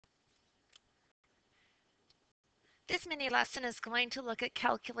This mini lesson is going to look at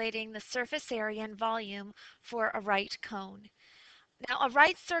calculating the surface area and volume for a right cone. Now, a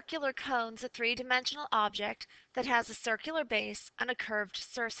right circular cone is a three-dimensional object that has a circular base and a curved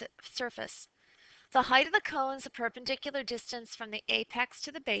surface. The height of the cone is the perpendicular distance from the apex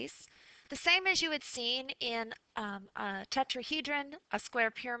to the base, the same as you had seen in a tetrahedron, a square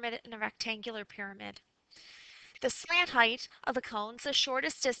pyramid, and a rectangular pyramid. The slant height of the cone is the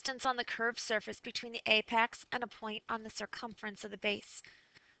shortest distance on the curved surface between the apex and a point on the circumference of the base.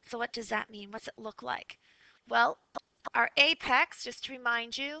 So what does that mean? What's it look like? Well, our apex, just to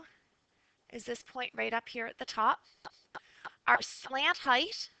remind you, is this point right up here at the top. Our slant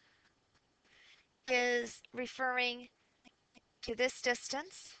height is referring to this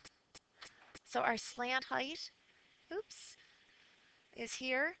distance. So our slant height, oops, is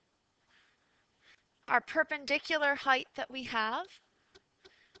here. Our perpendicular height that we have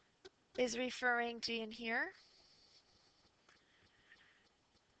is referring to in here.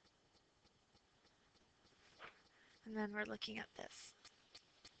 And then we're looking at this.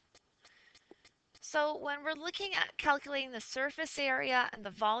 So when we're looking at calculating the surface area and the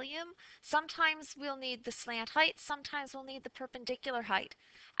volume, sometimes we'll need the slant height, sometimes we'll need the perpendicular height.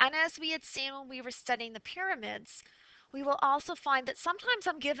 And as we had seen when we were studying the pyramids, we will also find that sometimes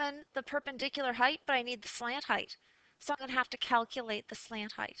I'm given the perpendicular height, but I need the slant height. So I'm going to have to calculate the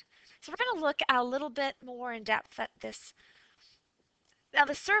slant height. So we're going to look a little bit more in depth at this. Now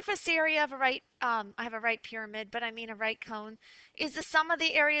the surface area of a right, I have a right pyramid, but I mean a right cone, is the sum of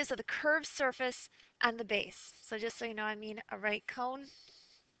the areas of the curved surface and the base. So just so you know, I mean a right cone.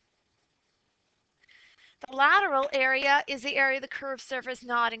 The lateral area is the area of the curved surface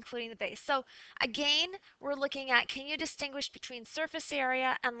not including the base. So again, we're looking at, can you distinguish between surface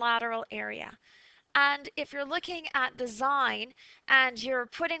area and lateral area? And if you're looking at design and you're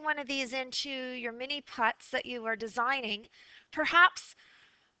putting one of these into your mini putts that you are designing, perhaps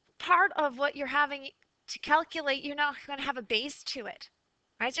part of what you're having to calculate, you're not going to have a base to it.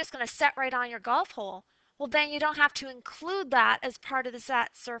 Right? It's just going to set right on your golf hole. Well, then you don't have to include that as part of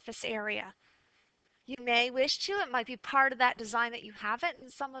that surface area. You may wish to. It might be part of that design that you have it, and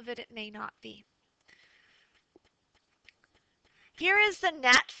some of it may not be. Here is the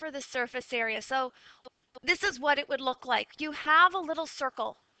net for the surface area. So this is what it would look like. You have a little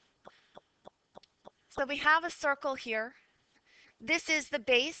circle. So we have a circle here. This is the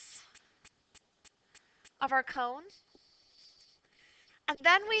base of our cone. And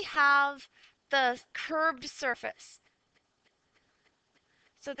then we have the curved surface.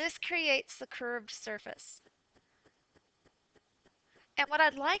 So this creates the curved surface. And what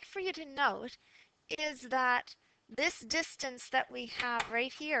I'd like for you to note is that this distance that we have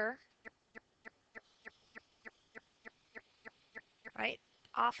right here, right,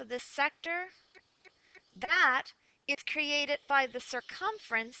 off of this sector, that is created by the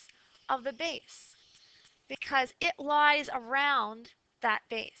circumference of the base because it lies around that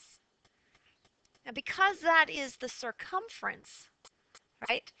base. And because that is the circumference,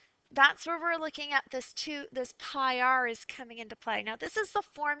 right, that's where we're looking at this pi r is coming into play. Now this is the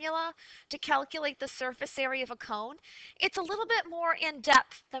formula to calculate the surface area of a cone. It's a little bit more in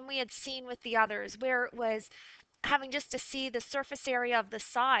depth than we had seen with the others where it was having just to see the surface area of the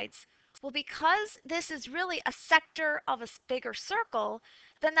sides. Well, because this is really a sector of a bigger circle,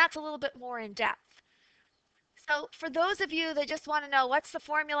 then that's a little bit more in depth. So for those of you that just want to know what's the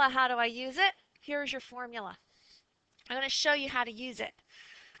formula, how do I use it? Here's your formula. I'm going to show you how to use it.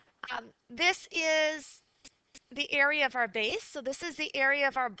 This is the area of our base. So this is the area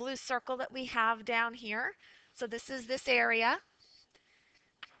of our blue circle that we have down here. So this is this area.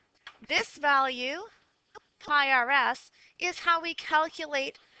 This value, pi rs, is how we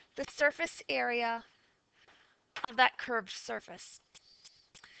calculate the surface area of that curved surface.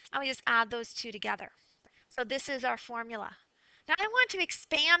 And we just add those two together. So this is our formula. Now I want to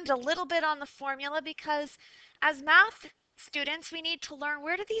expand a little bit on the formula because as math students, we need to learn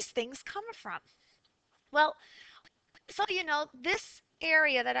where do these things come from. Well, so you know, this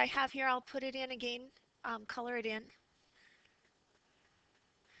area that I have here, I'll put it in again, color it in.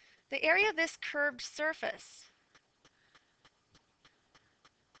 The area of this curved surface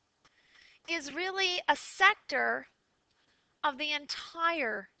is really a sector of the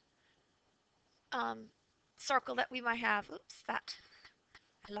entire circle that we might have. Oops, I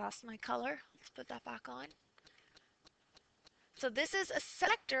lost my color. Let's put that back on. So this is a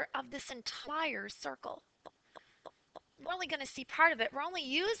sector of this entire circle. We're only going to see part of it. We're only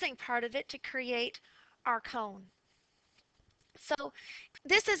using part of it to create our cone. So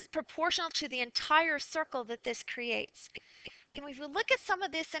this is proportional to the entire circle that this creates. And if we look at some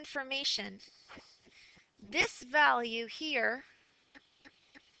of this information, this value here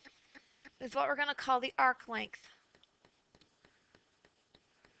is what we're going to call the arc length.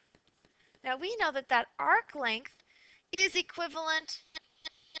 Now we know that that arc length is equivalent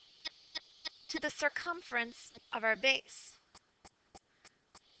to the circumference of our base.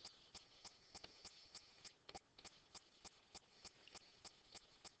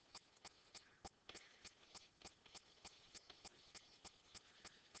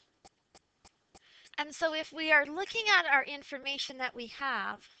 And so if we are looking at our information that we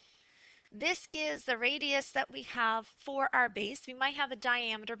have, this is the radius that we have for our base. We might have a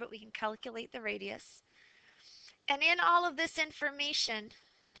diameter, but we can calculate the radius. And in all of this information,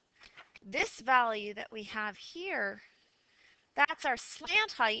 this value that we have here, that's our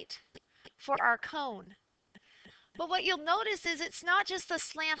slant height for our cone. But what you'll notice is it's not just the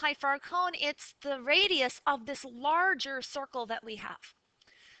slant height for our cone, it's the radius of this larger circle that we have.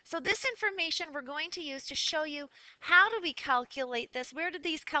 So this information we're going to use to show you how do we calculate this, where did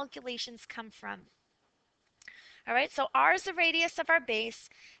these calculations come from? All right, so r is the radius of our base,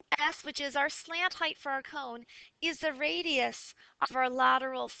 s, which is our slant height for our cone, is the radius of our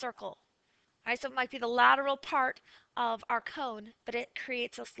lateral circle. All right, so it might be the lateral part of our cone, but it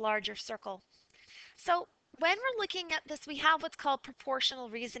creates this larger circle. So when we're looking at this, we have what's called proportional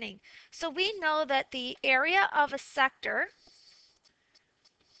reasoning. So we know that the area of a sector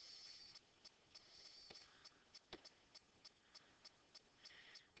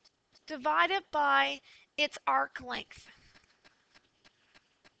divided by its arc length.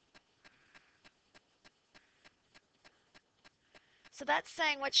 So that's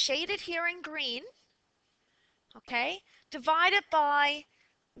saying what's shaded here in green, okay, divided by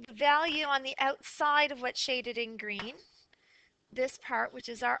the value on the outside of what's shaded in green, this part, which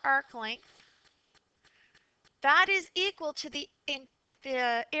is our arc length, that is equal to the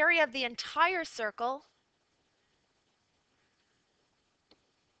area of the entire circle.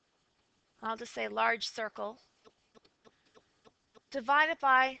 I'll just say large circle, divided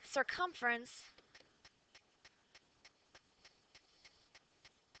by circumference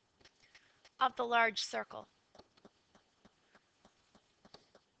of the large circle.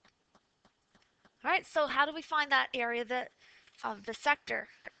 All right, so how do we find that area of the sector?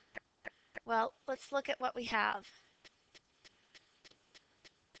 Well, let's look at what we have.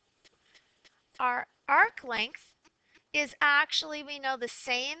 Our arc length is actually, we know, the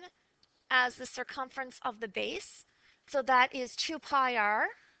same as the circumference of the base. So that is 2 pi r.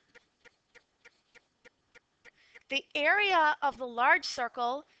 The area of the large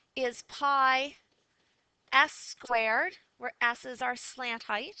circle is pi s squared, where s is our slant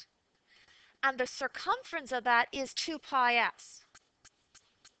height. And the circumference of that is 2 pi s.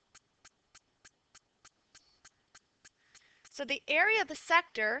 So the area of the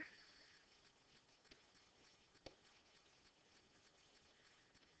sector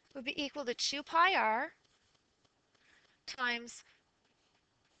would be equal to 2 pi r times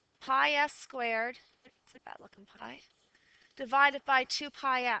pi s squared, it's a bad looking pi, divided by 2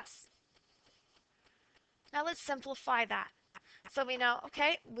 pi s. Now let's simplify that. So we know,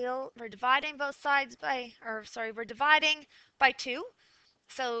 okay, we're dividing both sides by, we're dividing by 2.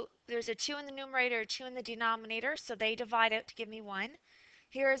 So there's a 2 in the numerator, a 2 in the denominator, so they divide out to give me 1.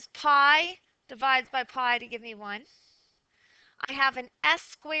 Here's pi divides by pi to give me 1. I have an s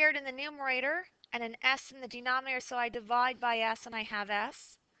squared in the numerator and an s in the denominator, so I divide by s and I have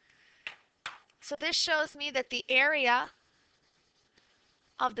s. So this shows me that the area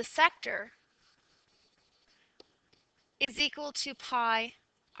of the sector is equal to pi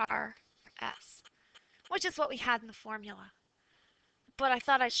r s, which is what we had in the formula. But I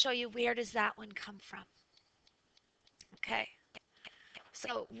thought I'd show you where does that one come from. Okay,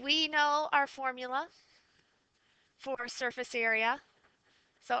 so we know our formula for surface area.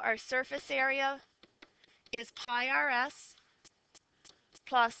 So our surface area is pi rs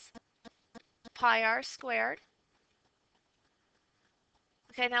plus pi r squared.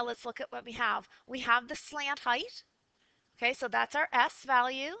 Okay, now let's look at what we have. We have the slant height. Okay, so that's our s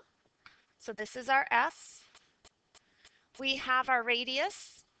value. So this is our s. We have our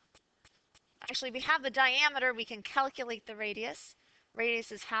radius. Actually, we have the diameter. We can calculate the radius.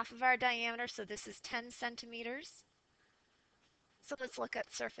 Radius is half of our diameter, so this is 10 centimeters. So let's look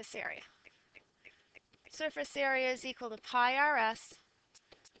at surface area. Surface area is equal to pi rs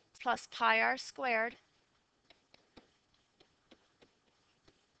plus pi r squared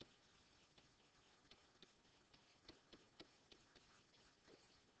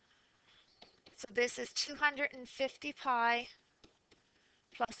So this is 250 pi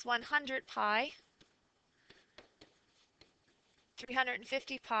plus 100 pi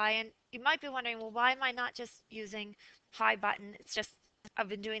 350 pi, and you might be wondering, well, why am I not just using pi button? It's just I've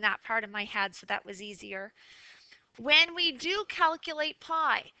been doing that part in my head, so that was easier. When we do calculate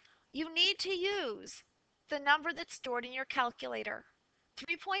pi, you need to use the number that's stored in your calculator.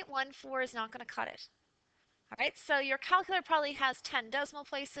 3.14 is not going to cut it. All right, so your calculator probably has 10 decimal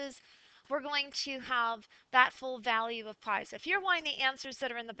places. We're going to have that full value of pi. So if you're wanting the answers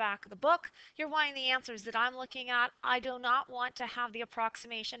that are in the back of the book, you're wanting the answers that I'm looking at, I do not want to have the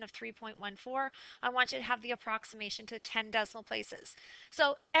approximation of 3.14. I want you to have the approximation to 10 decimal places.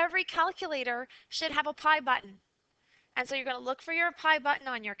 So every calculator should have a pi button. And so you're going to look for your pi button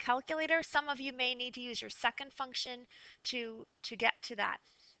on your calculator. Some of you may need to use your second function to get to that.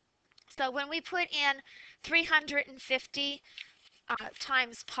 So when we put in 350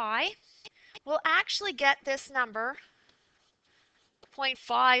 times pi, we'll actually get this number,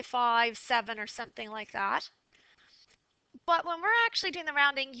 0.557 or something like that. But when we're actually doing the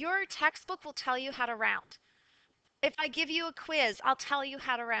rounding, your textbook will tell you how to round. If I give you a quiz, I'll tell you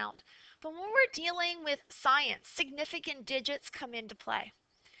how to round. But when we're dealing with science, significant digits come into play.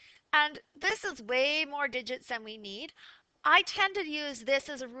 And this is way more digits than we need. I tend to use this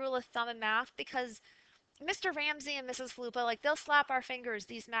as a rule of thumb in math because Mr. Ramsey and Mrs. Lupa, like they'll slap our fingers,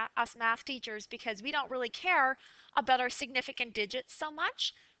 us math teachers, because we don't really care about our significant digits so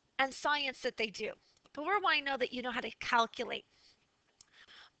much and science that they do. But we're wanting to know that you know how to calculate.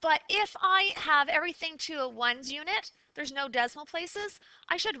 But if I have everything to a ones unit, there's no decimal places,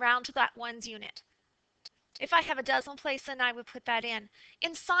 I should round to that ones unit. If I have a decimal place, then I would put that in.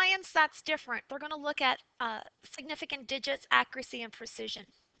 In science, that's different. They're going to look at significant digits, accuracy, and precision.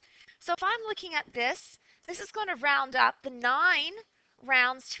 So if I'm looking at this is going to round up. The 9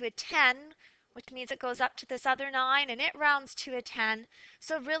 rounds to a 10, which means it goes up to this other 9, and it rounds to a 10.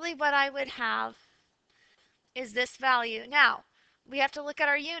 So really what I would have is this value. Now, we have to look at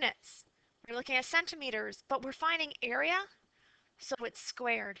our units. We're looking at centimeters, but we're finding area, so it's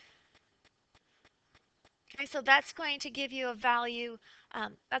squared. Okay, so that's going to give you a value,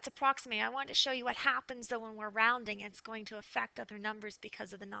 that's approximating. I wanted to show you what happens though when we're rounding. It's going to affect other numbers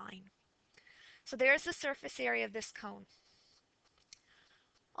because of the 9. So there's the surface area of this cone.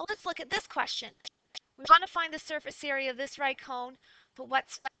 Well, let's look at this question. We want to find the surface area of this right cone, but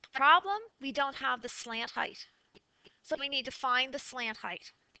what's the problem? We don't have the slant height. So we need to find the slant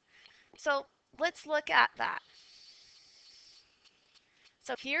height. So let's look at that.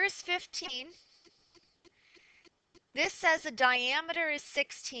 So here's 15. This says the diameter is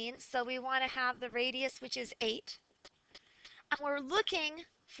 16, so we want to have the radius, which is 8. And we're looking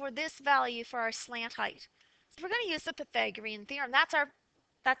for this value for our slant height. So we're going to use the Pythagorean theorem. That's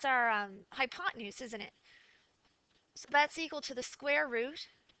our hypotenuse, isn't it? So that's equal to the square root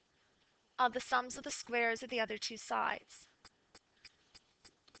of the sums of the squares of the other two sides.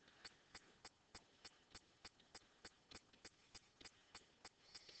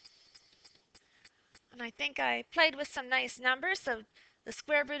 And I think I played with some nice numbers. So the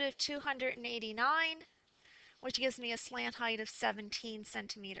square root of 289, which gives me a slant height of 17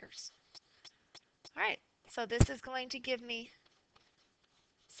 centimeters. All right, so this is going to give me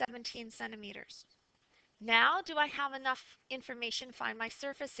 17 centimeters. Now, do I have enough information to find my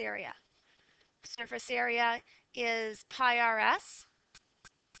surface area? Surface area is pi rs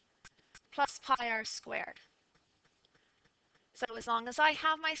plus pi r squared. So as long as I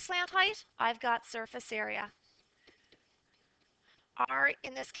have my slant height, I've got surface area. R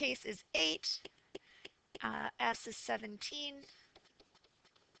in this case is 8, S is 17.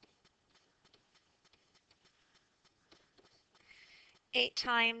 Eight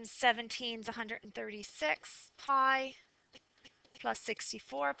times 17 is 136 pi plus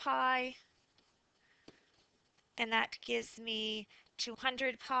 64 pi, and that gives me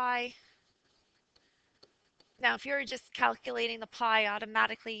 200 pi. Now, if you're just calculating the pi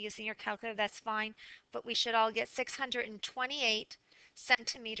automatically using your calculator, that's fine, but we should all get 628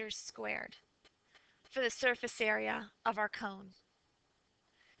 centimeters squared for the surface area of our cone.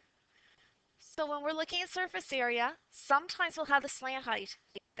 So when we're looking at surface area, sometimes we'll have the slant height,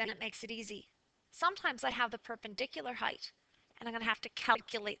 then it makes it easy. Sometimes I have the perpendicular height, and I'm going to have to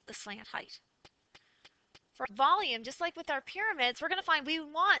calculate the slant height. For volume, just like with our pyramids, we're going to find we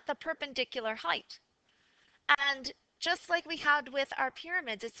want the perpendicular height. And just like we had with our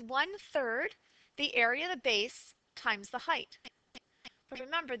pyramids, it's 1/3 the area of the base times the height. But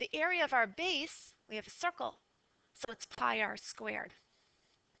remember, the area of our base, we have a circle, so it's pi r squared.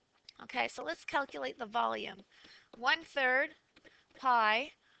 Okay, so let's calculate the volume. 1/3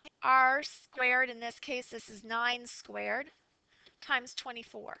 pi r squared, in this case, this is 9 squared, times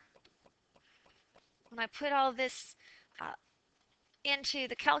 24. When I put all this into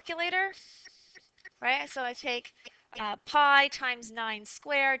the calculator, right? So I take pi times 9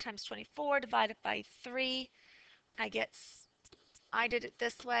 squared times 24 divided by 3. I did it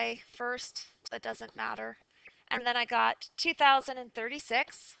this way first. That doesn't matter. And then I got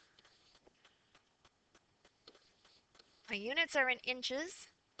 2036. My units are in inches,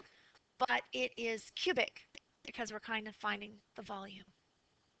 but it is cubic because we're kind of finding the volume.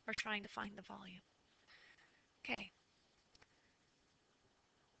 We're trying to find the volume. Okay.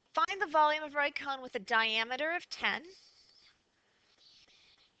 Find the volume of a right cone with a diameter of 10.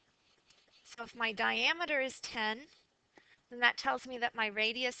 So if my diameter is 10, then that tells me that my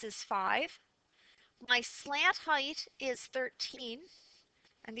radius is 5. My slant height is 13,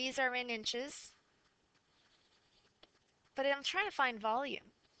 and these are in inches. But I'm trying to find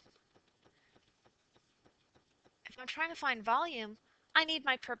volume. If I'm trying to find volume, I need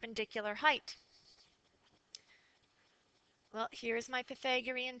my perpendicular height. Well, here's my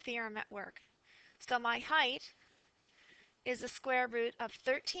Pythagorean theorem at work. So my height is the square root of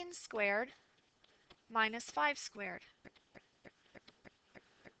 13 squared minus 5 squared.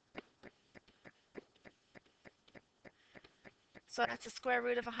 So that's the square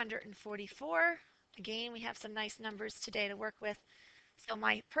root of 144. Again, we have some nice numbers today to work with. So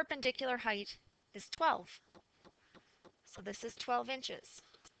my perpendicular height is 12. So this is 12 inches.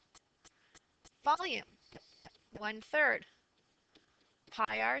 Volume, 1/3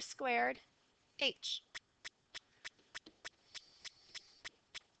 pi r squared h.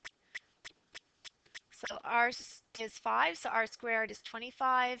 So r is 5, so r squared is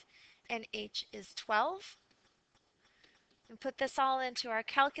 25, and h is 12. And put this all into our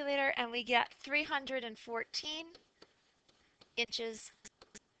calculator, and we get 314 inches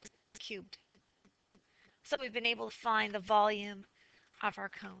cubed. So we've been able to find the volume of our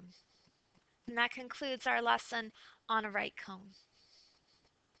cone. And that concludes our lesson on a right cone.